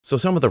So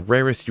some of the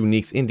rarest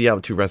uniques in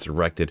Diablo 2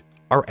 Resurrected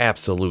are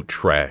absolute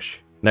trash.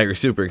 Now you're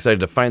super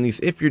excited to find these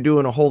if you're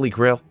doing a holy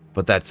grail,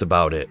 but that's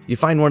about it. You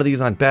find one of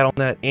these on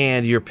Battle.net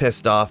and you're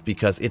pissed off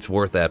because it's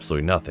worth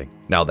absolutely nothing.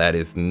 Now that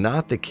is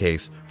not the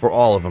case for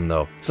all of them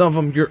though. Some of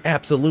them you're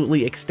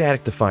absolutely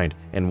ecstatic to find,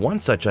 and one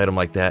such item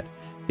like that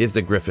is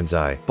the Griffon's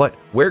Eye. But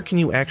where can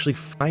you actually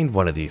find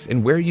one of these,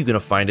 and where are you going to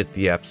find it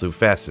the absolute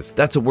fastest?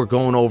 That's what we're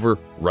going over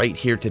right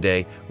here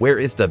today. Where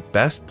is the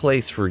best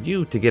place for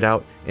you to get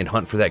out and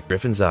hunt for that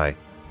Griffon's Eye?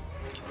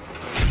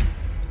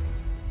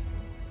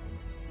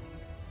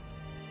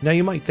 Now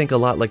you might think a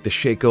lot like the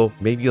Shaco,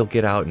 maybe you'll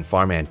get out and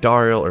farm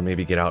Andariel, or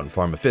maybe get out and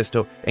farm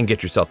Mephisto and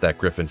get yourself that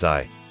Griffon's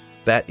Eye.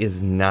 That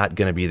is not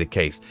going to be the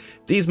case.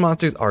 These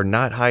monsters are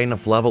not high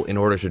enough level in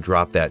order to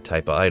drop that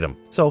type of item.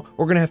 So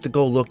we're going to have to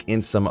go look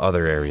in some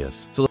other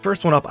areas. So the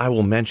first one up I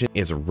will mention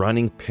is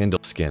running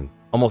Pindleskin.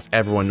 Almost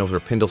everyone knows where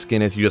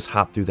Pindleskin is. You just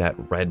hop through that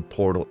red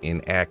portal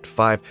in Act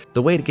 5.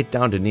 The way to get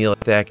down to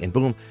Neelathak, and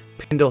boom,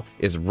 Pindle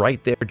is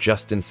right there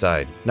just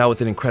inside. Now with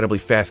an incredibly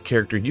fast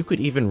character, you could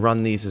even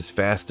run these as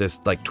fast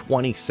as like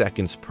 20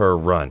 seconds per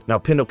run. Now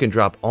Pindle can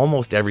drop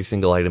almost every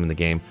single item in the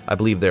game. I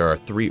believe there are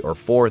 3 or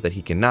 4 that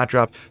he cannot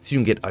drop, so you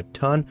can get a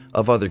ton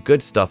of other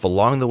good stuff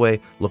along the way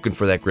looking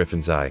for that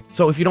Griffon's Eye.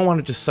 So if you don't want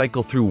to just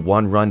cycle through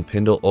one run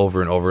Pindle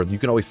over and over, you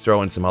can always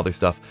throw in some other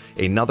stuff.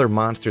 Another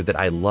monster that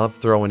I love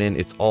throwing in,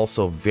 it's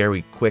also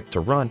very quick to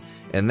run,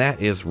 and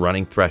that is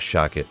running Thresh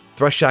Shocket.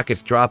 Thresh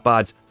Shocket's drop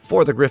odds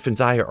for the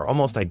Griffon's Eye are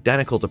almost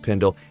identical to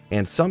Pindle,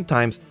 and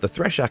sometimes the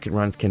Thresh Shocket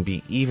runs can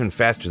be even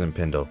faster than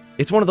Pindle.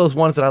 It's one of those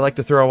ones that I like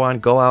to throw on,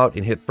 go out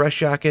and hit Thresh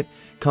Shocket,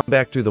 come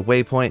back through the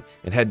waypoint,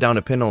 and head down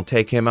to Pindle and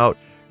take him out,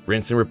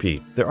 rinse and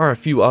repeat. There are a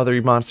few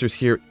other monsters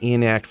here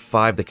in Act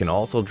 5 that can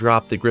also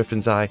drop the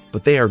Griffon's Eye,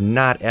 but they are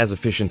not as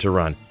efficient to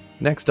run.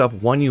 Next up,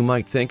 one you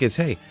might think is,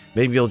 hey,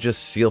 maybe you'll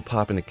just seal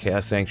pop into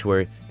Chaos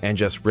Sanctuary and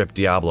just rip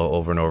Diablo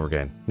over and over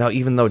again. Now,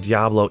 even though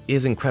Diablo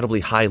is incredibly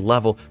high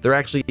level, there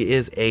actually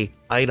is a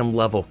item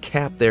level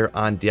cap there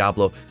on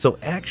Diablo. So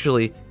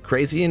actually,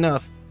 crazy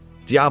enough,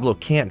 Diablo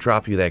can't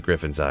drop you that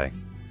Griffon's Eye.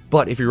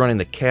 But if you're running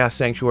the Chaos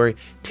Sanctuary,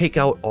 take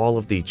out all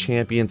of the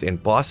champions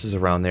and bosses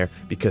around there,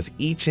 because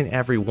each and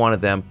every one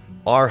of them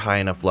are high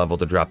enough level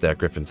to drop that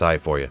Griffon's Eye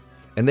for you.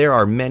 And there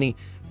are many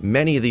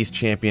of these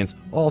champions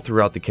all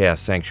throughout the Chaos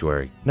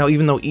Sanctuary. Now,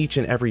 even though each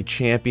and every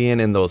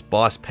champion in those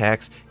boss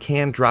packs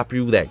can drop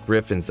you that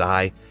Griffon's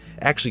Eye,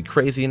 actually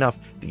crazy enough,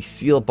 the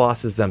seal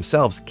bosses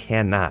themselves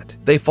cannot.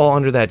 They fall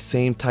under that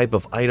same type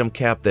of item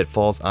cap that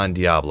falls on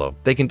Diablo.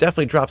 They can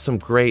definitely drop some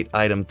great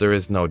items, there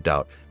is no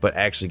doubt, but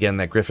actually getting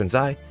that Griffon's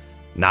Eye,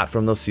 not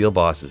from those seal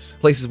bosses.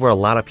 Places where a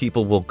lot of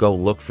people will go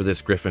look for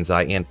this Griffon's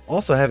Eye, and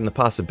also having the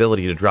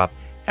possibility to drop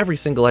every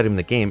single item in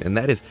the game, and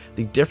that is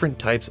the different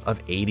types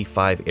of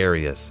 85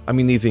 areas. I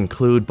mean, these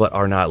include but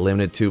are not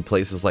limited to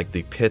places like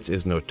the Pits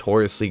is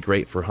notoriously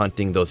great for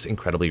hunting those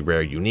incredibly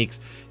rare uniques.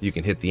 You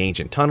can hit the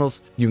Ancient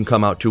Tunnels, you can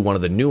come out to one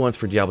of the new ones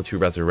for Diablo 2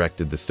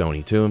 Resurrected, the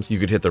Stony Tombs, you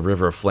could hit the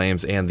River of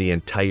Flames and the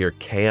entire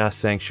Chaos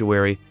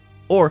Sanctuary,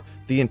 or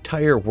the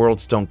entire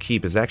Worldstone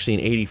Keep is actually an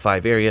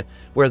 85 area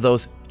where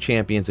those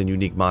champions and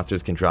unique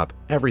monsters can drop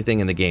everything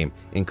in the game,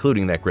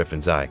 including that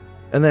Griffon's Eye.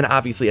 And then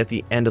obviously at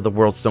the end of the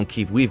Worldstone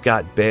Keep, we've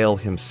got Baal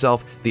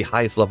himself, the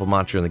highest level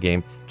monster in the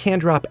game, can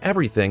drop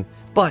everything,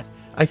 but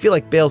I feel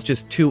like Baal's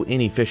just too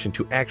inefficient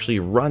to actually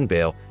run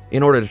Baal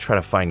in order to try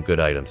to find good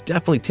items.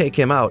 Definitely take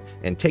him out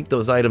and take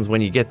those items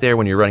when you get there,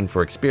 when you're running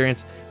for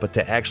experience, but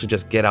to actually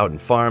just get out and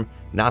farm,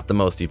 not the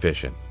most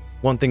efficient.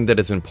 One thing that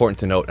is important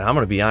to note, and I'm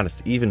going to be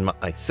honest, even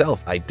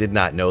myself, I did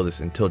not know this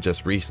until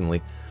just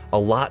recently, a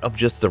lot of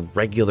just the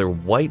regular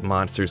white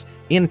monsters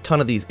in a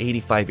ton of these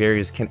 85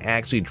 areas can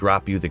actually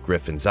drop you the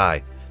Griffon's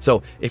Eye.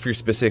 So if you're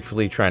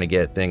specifically trying to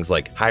get things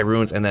like high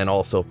runes and then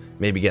also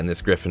maybe getting this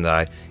Griffon's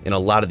Eye in a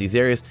lot of these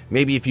areas,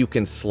 maybe if you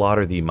can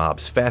slaughter the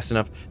mobs fast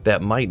enough,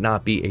 that might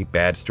not be a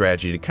bad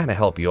strategy to kind of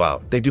help you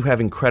out. They do have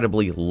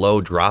incredibly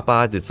low drop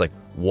odds. It's like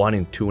 1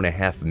 in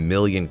 2.5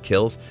 million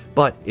kills,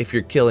 but if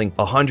you're killing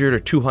 100 or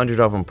 200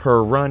 of them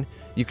per run,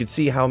 you could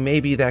see how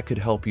maybe that could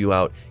help you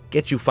out,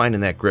 get you finding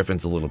that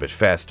Griffons a little bit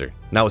faster.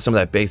 Now with some of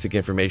that basic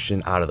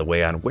information out of the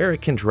way on where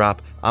it can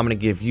drop, I'm going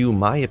to give you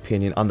my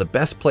opinion on the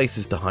best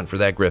places to hunt for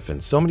that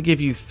Griffons. So I'm going to give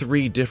you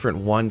 3 different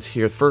ones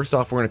here. First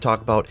off, we're going to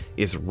talk about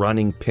is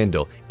running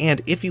Pindle.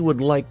 And if you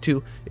would like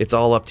to, it's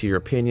all up to your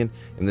opinion.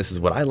 And this is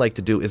what I like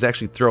to do, is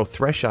actually throw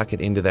Thresh Shocket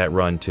into that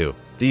run too.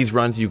 These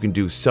runs you can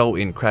do so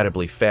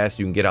incredibly fast.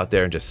 You can get out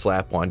there and just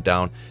slap one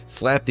down,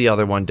 slap the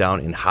other one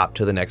down, and hop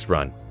to the next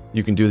run.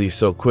 You can do these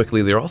so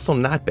quickly. They're also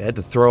not bad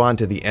to throw on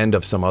to the end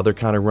of some other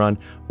kind of run,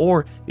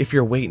 or if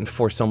you're waiting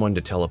for someone to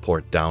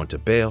teleport down to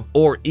Baal,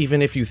 or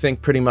even if you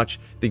think pretty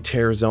much the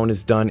terror zone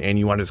is done and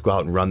you want to just go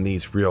out and run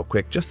these real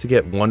quick just to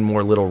get one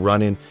more little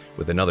run in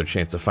with another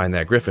chance to find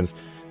that Griffons.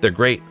 They're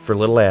great for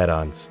little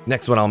add-ons.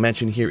 Next one I'll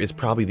mention here is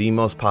probably the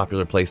most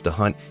popular place to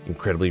hunt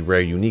incredibly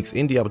rare uniques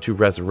in Diablo 2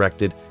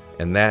 Resurrected,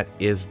 and that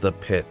is the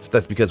Pits.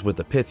 That's because with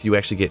the Pits you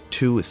actually get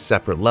 2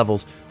 separate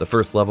levels. The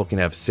first level can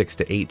have 6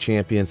 to 8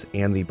 champions,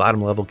 and the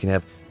bottom level can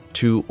have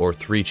 2 or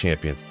 3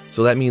 champions.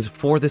 So that means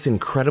for this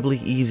incredibly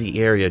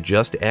easy area,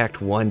 just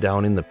Act 1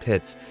 down in the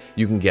pits,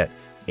 you can get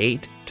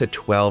 8 to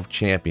 12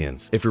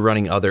 champions. If you're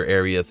running other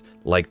areas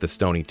like the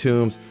Stony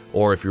Tombs,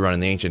 or if you're running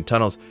the Ancient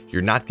Tunnels,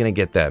 you're not going to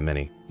get that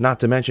many. Not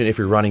to mention if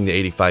you're running the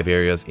 85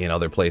 areas in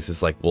other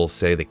places like, we'll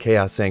say, the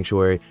Chaos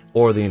Sanctuary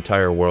or the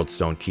entire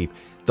Worldstone Keep.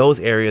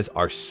 Those areas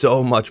are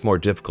so much more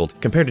difficult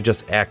compared to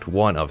just Act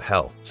 1 of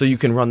Hell. So you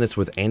can run this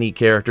with any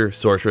character.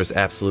 Sorceress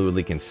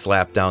absolutely can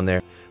slap down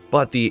there,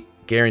 but the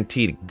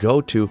guaranteed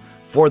go-to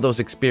for those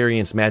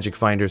experienced magic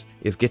finders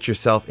is get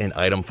yourself an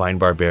item find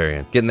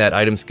barbarian. Getting that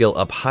item skill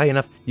up high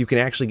enough, you can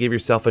actually give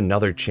yourself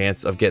another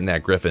chance of getting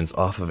that Griffons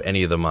off of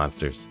any of the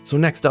monsters. So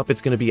next up,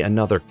 it's going to be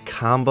another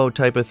combo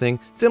type of thing,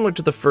 similar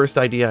to the first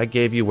idea I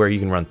gave you where you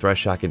can run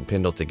Threshock and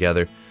Pindle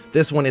together.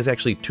 This one is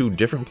actually 2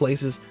 different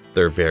places.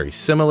 They're very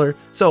similar,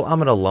 so I'm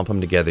going to lump them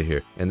together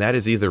here. And that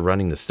is either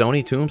running the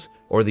Stony Tombs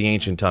or the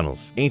Ancient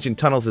Tunnels. Ancient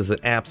Tunnels is an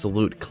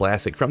absolute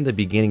classic from the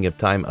beginning of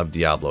time of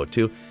Diablo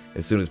 2.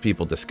 As soon as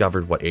people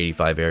discovered what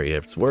 85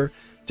 areas were,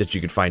 that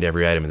you could find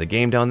every item in the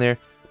game down there,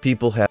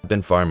 people have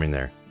been farming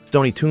there.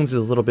 Stony Tombs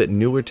is a little bit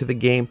newer to the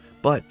game,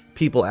 but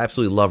people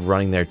absolutely love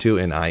running there too,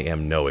 and I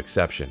am no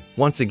exception.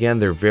 Once again,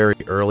 they're very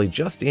early,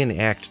 just in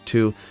Act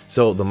 2,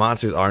 so the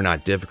monsters are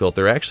not difficult.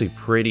 They're actually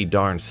pretty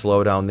darn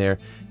slow down there.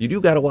 You do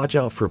got to watch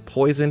out for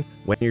poison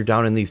when you're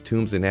down in these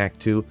tombs in Act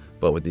 2,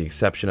 but with the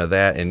exception of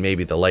that and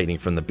maybe the lightning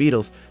from the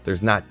beetles,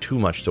 there's not too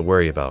much to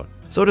worry about.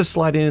 So to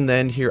slide in the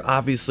end here,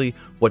 obviously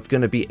what's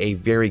going to be a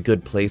very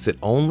good place. It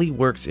only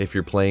works if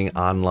you're playing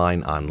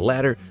online on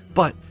ladder,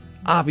 but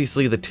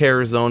obviously the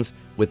terror zones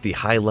with the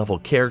high level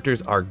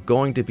characters are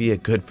going to be a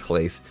good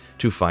place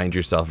to find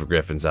yourself a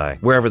Griffon's Eye.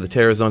 Wherever the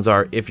terror zones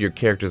are, if your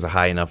character's a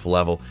high enough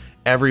level,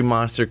 every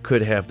monster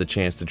could have the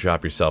chance to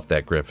drop yourself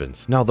that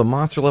Griffons. Now the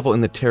monster level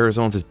in the terror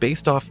zones is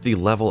based off the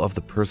level of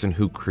the person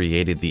who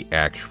created the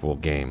actual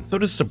game. So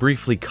just to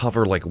briefly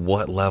cover like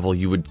what level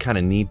you would kind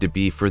of need to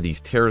be for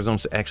these terror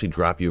zones to actually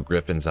drop you a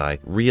Griffon's Eye.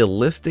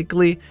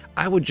 Realistically,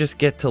 I would just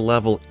get to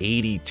level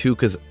 82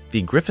 because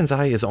the Griffon's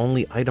Eye is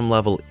only item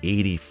level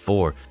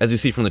 84. As you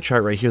see from the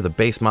chart right here, the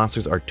base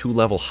monsters are 2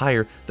 levels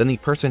higher than the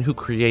person who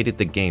created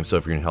the game. So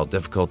if you're in Hell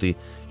difficulty,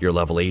 you're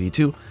level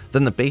 82,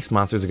 then the base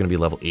monsters are going to be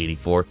level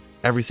 84.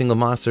 Every single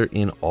monster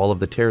in all of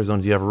the terror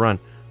zones you ever run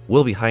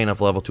will be high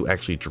enough level to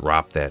actually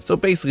drop that. So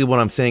basically what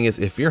I'm saying is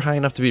if you're high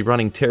enough to be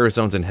running terror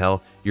zones in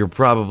Hell, you're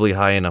probably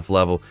high enough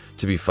level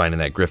to be finding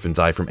that Griffon's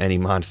Eye from any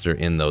monster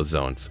in those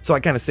zones. So I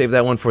kind of saved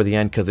that one for the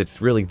end because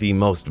it's really the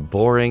most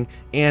boring,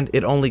 and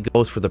it only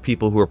goes for the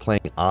people who are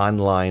playing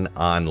online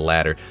on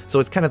ladder. So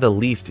it's kind of the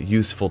least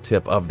useful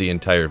tip of the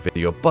entire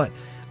video, but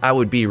I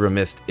would be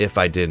remiss if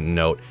I didn't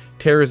note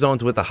terror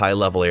zones with a high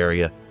level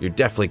area, you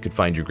definitely could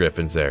find your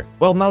Griffons there.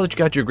 Well, now that you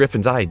got your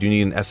Griffon's Eye, do you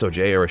need an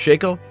SOJ or a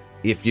Shaco?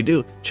 If you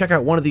do, check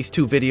out one of these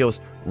 2 videos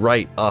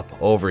right up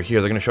over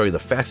here. They're going to show you the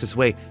fastest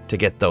way to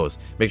get those.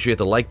 Make sure you hit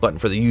the like button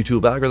for the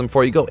YouTube algorithm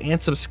before you go,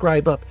 and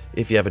subscribe up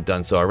if you haven't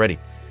done so already.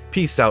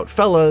 Peace out,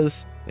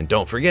 fellas, and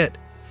don't forget,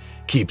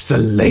 keep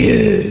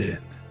slaying.